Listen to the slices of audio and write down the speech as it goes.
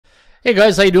Hey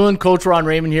guys, how you doing? Coach Ron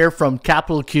Raymond here from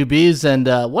Capital QBs, and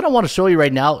what I want to show you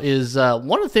right now is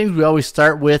one of the things we always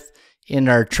start with in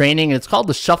our training. It's called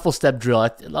the shuffle step drill.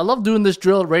 I love doing this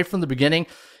drill right from the beginning.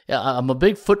 I'm a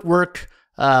big footwork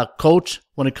coach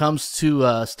when it comes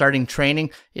to starting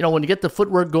training. You know, when you get the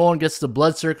footwork going, gets the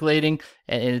blood circulating,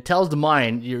 and it tells the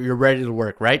mind you're ready to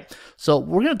work, right? So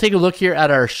we're going to take a look here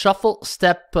at our shuffle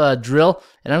step drill,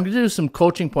 and I'm going to do some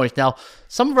coaching points. Now,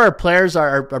 some of our players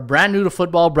are brand new to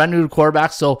football, brand new to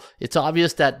quarterback, so it's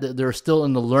obvious that they're still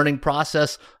in the learning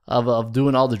process of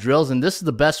doing all the drills, and this is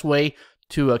the best way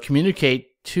to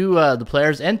communicate to the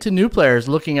players and to new players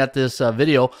looking at this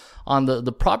video on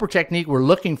the proper technique we're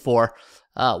looking for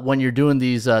when you're doing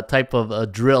these type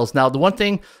of drills. Now, the one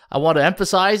thing I want to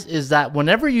emphasize is that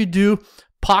whenever you do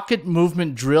pocket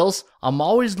movement drills, I'm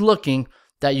always looking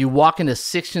that you walk in a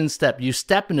 6-inch step. You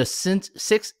step in a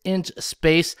 6-inch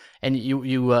space, and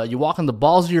you walk on the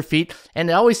balls of your feet. And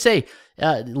I always say,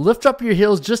 lift up your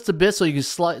heels just a bit so you can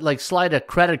slide a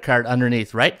credit card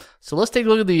underneath, right? So let's take a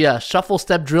look at the shuffle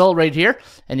step drill right here,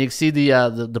 and you can see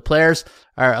the players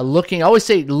are looking. I always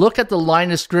say, look at the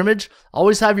line of scrimmage.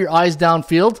 Always have your eyes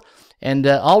downfield. And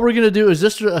all we're going to do is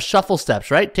just a shuffle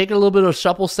steps, right? Take a little bit of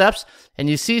shuffle steps, and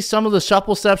you see some of the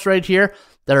shuffle steps right here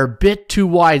that are a bit too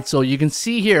wide. So you can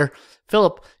see here,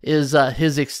 Philip is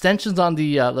his extensions on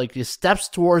the like his steps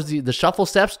towards the shuffle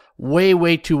steps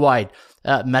way too wide.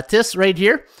 Matisse right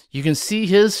here, you can see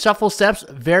his shuffle steps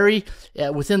very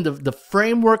within the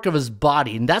framework of his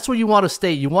body, and that's where you want to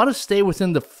stay. You want to stay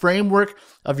within the framework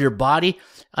of your body,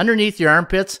 underneath your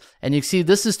armpits, and you can see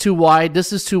this is too wide,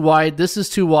 this is too wide, this is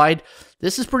too wide.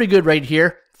 This is pretty good right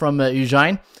here from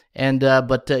Eugene, and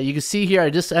but you can see here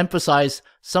I just emphasize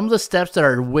some of the steps that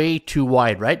are way too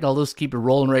wide, right? And I'll just keep it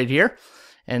rolling right here.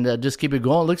 And just keep it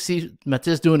going. Look, see,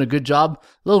 Matisse doing a good job.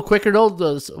 A little quicker though.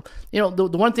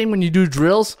 The one thing when you do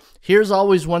drills, here's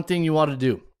always one thing you want to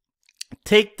do: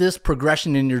 take this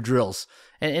progression in your drills.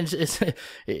 And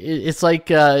it's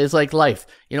like life.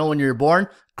 You know, when you're born,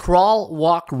 crawl,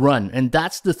 walk, run, and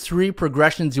that's the 3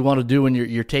 progressions you want to do when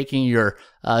you're taking your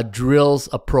drills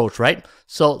approach, right?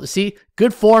 So see,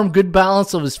 good form, good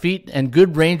balance of his feet, and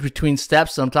good range between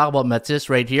steps. So I'm talking about Matisse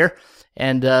right here.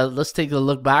 And let's take a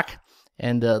look back.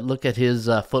 And look at his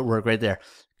footwork right there.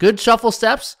 Good shuffle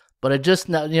steps, but it just,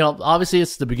 obviously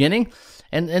it's the beginning.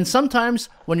 And sometimes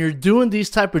when you're doing these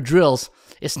type of drills,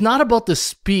 it's not about the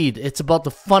speed. It's about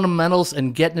the fundamentals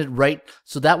and getting it right.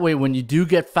 So that way, when you do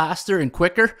get faster and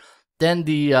quicker, then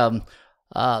the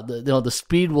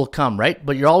speed will come, right?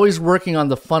 But you're always working on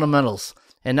the fundamentals.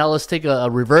 And now let's take a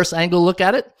reverse angle look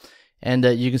at it. And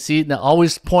you can see now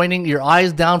always pointing your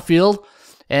eyes downfield.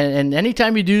 And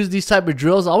anytime you do these type of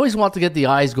drills, I always want to get the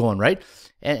eyes going, right?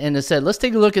 And I said, let's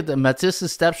take a look at the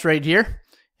Matisse's steps right here.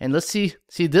 And let's see,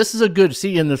 this is a good,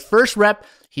 see in the first rep,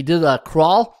 he did a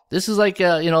crawl. This is like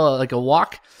like a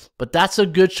walk, but that's a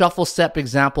good shuffle step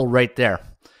example right there.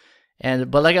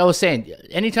 But like I was saying,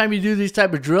 anytime you do these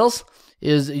type of drills,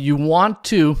 is you want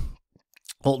to,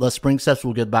 the spring steps,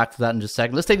 we'll get back to that in just a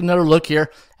second. Let's take another look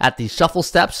here at the shuffle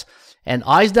steps, and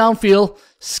eyes downfield,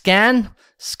 scan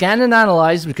and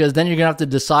analyze, because then you're going to have to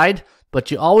decide, but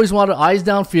you always want to eyes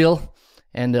downfield,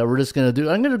 and we're just going to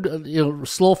do, I'm going to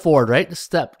slow forward, right?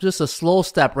 Step, just a slow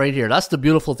step right here. That's the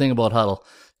beautiful thing about huddle.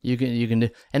 You can do,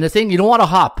 and the thing, you don't want to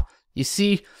hop. You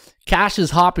see, Cash is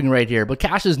hopping right here, but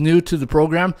Cash is new to the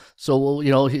program, so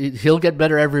he'll get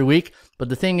better every week. But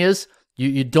the thing is,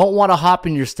 you don't want to hop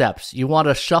in your steps. You want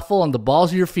to shuffle on the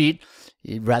balls of your feet.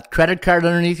 You got credit card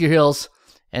underneath your heels.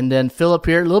 And then Philip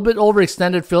here, a little bit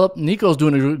overextended Philip. Nico's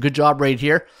doing a good job right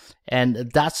here.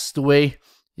 And that's the way,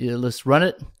 let's run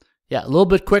it. Yeah, a little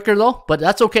bit quicker though, but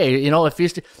that's okay.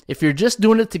 If you're just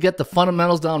doing it to get the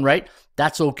fundamentals down right,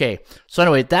 that's okay. So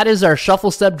anyway, that is our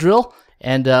shuffle step drill.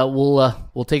 And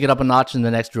we'll take it up a notch in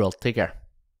the next drill. Take care.